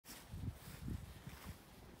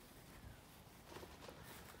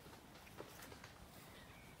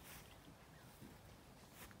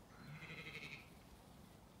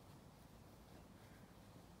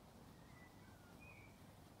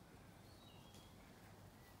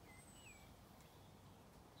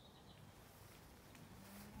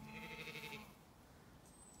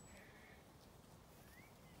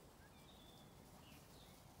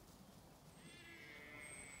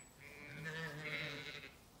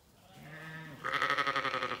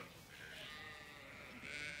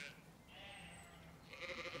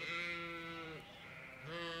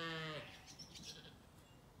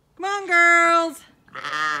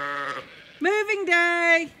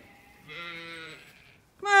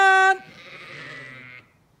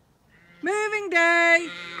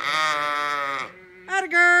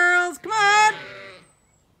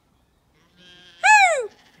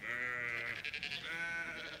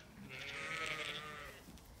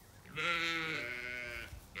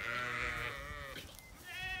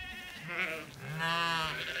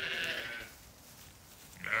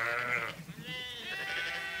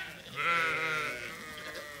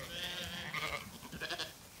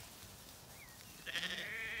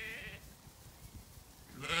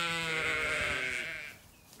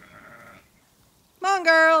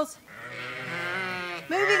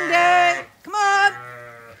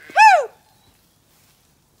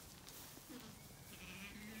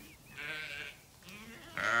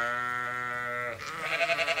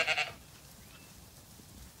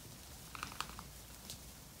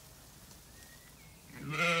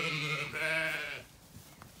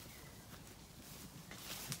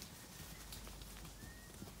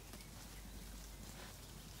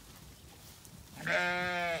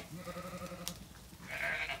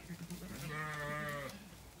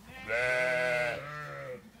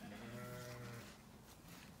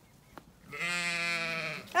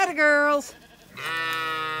Atta girls.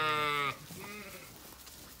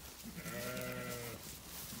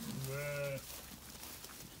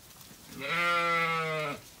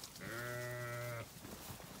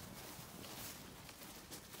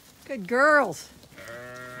 Good girls.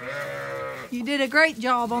 You did a great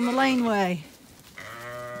job on the laneway.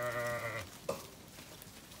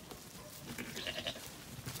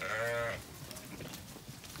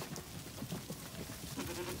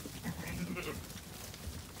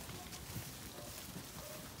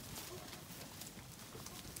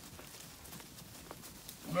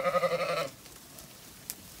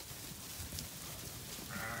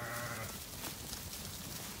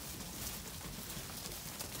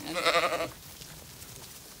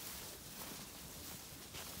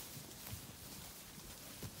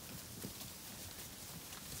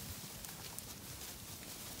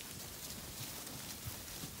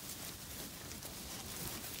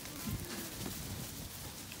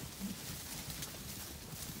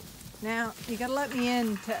 Now, you gotta let me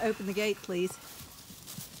in to open the gate, please.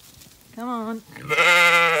 Come on.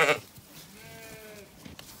 I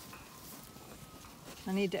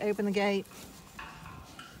need to open the gate.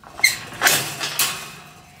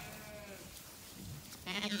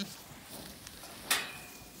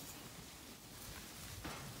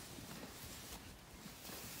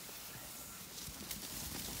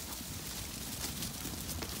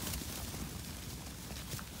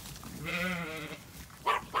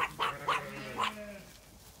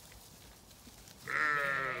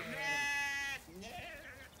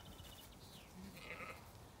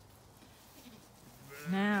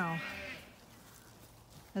 Now,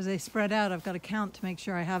 as they spread out, I've got to count to make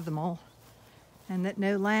sure I have them all, and that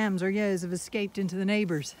no lambs or ewes have escaped into the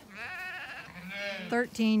neighbors.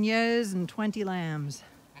 13 ewes and 20 lambs.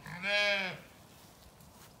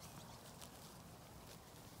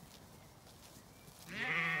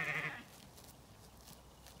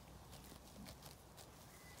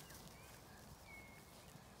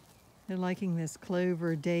 They're liking this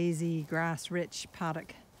clover, daisy, grass-rich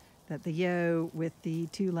paddock that the ewe with the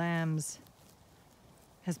 2 lambs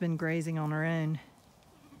has been grazing on her own.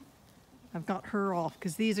 I've got her off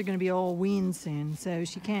because these are going to be all weaned soon, so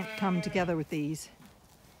she can't come together with these.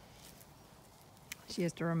 She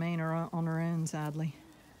has to remain on her own, sadly.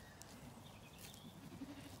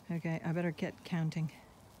 Okay, I better get counting.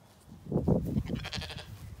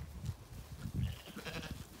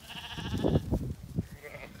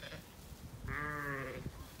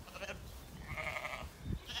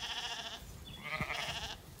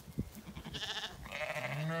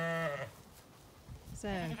 So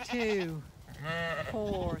 2,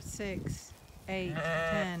 4, 6, 8,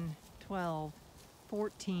 10, 12,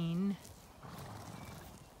 14,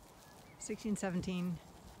 16, 17,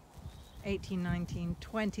 18, 19,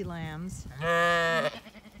 20 lambs.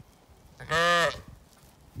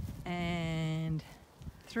 And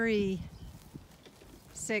 3,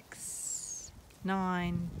 6,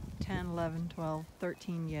 9, 10, 11, 12,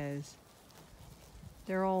 13 ewes.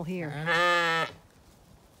 They're all here.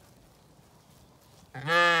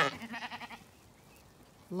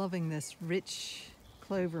 Loving this rich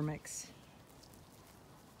clover mix.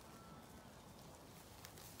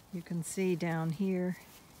 You can see down here,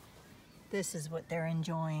 this is what they're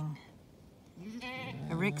enjoying.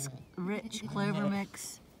 A rich clover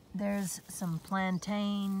mix. There's some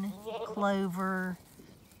plantain, clover,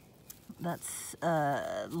 that's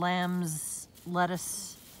lamb's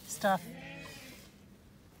lettuce stuff.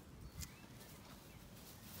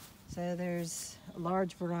 So there's a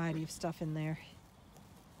large variety of stuff in there.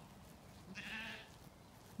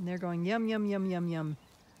 And they're going yum, yum, yum, yum, yum.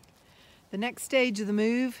 The next stage of the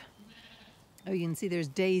move, oh, you can see there's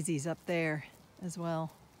daisies up there as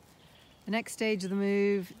well. The next stage of the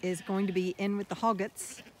move is going to be in with the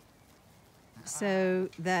hoggetts, so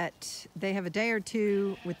that they have a day or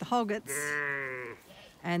two with the hoggetts,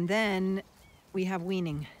 and then we have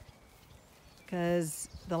weaning, because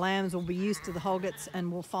the lambs will be used to the hoggetts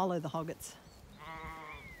and will follow the hoggetts.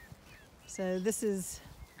 So this is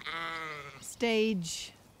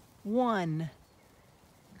stage 1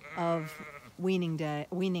 of weaning day,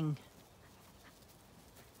 weaning.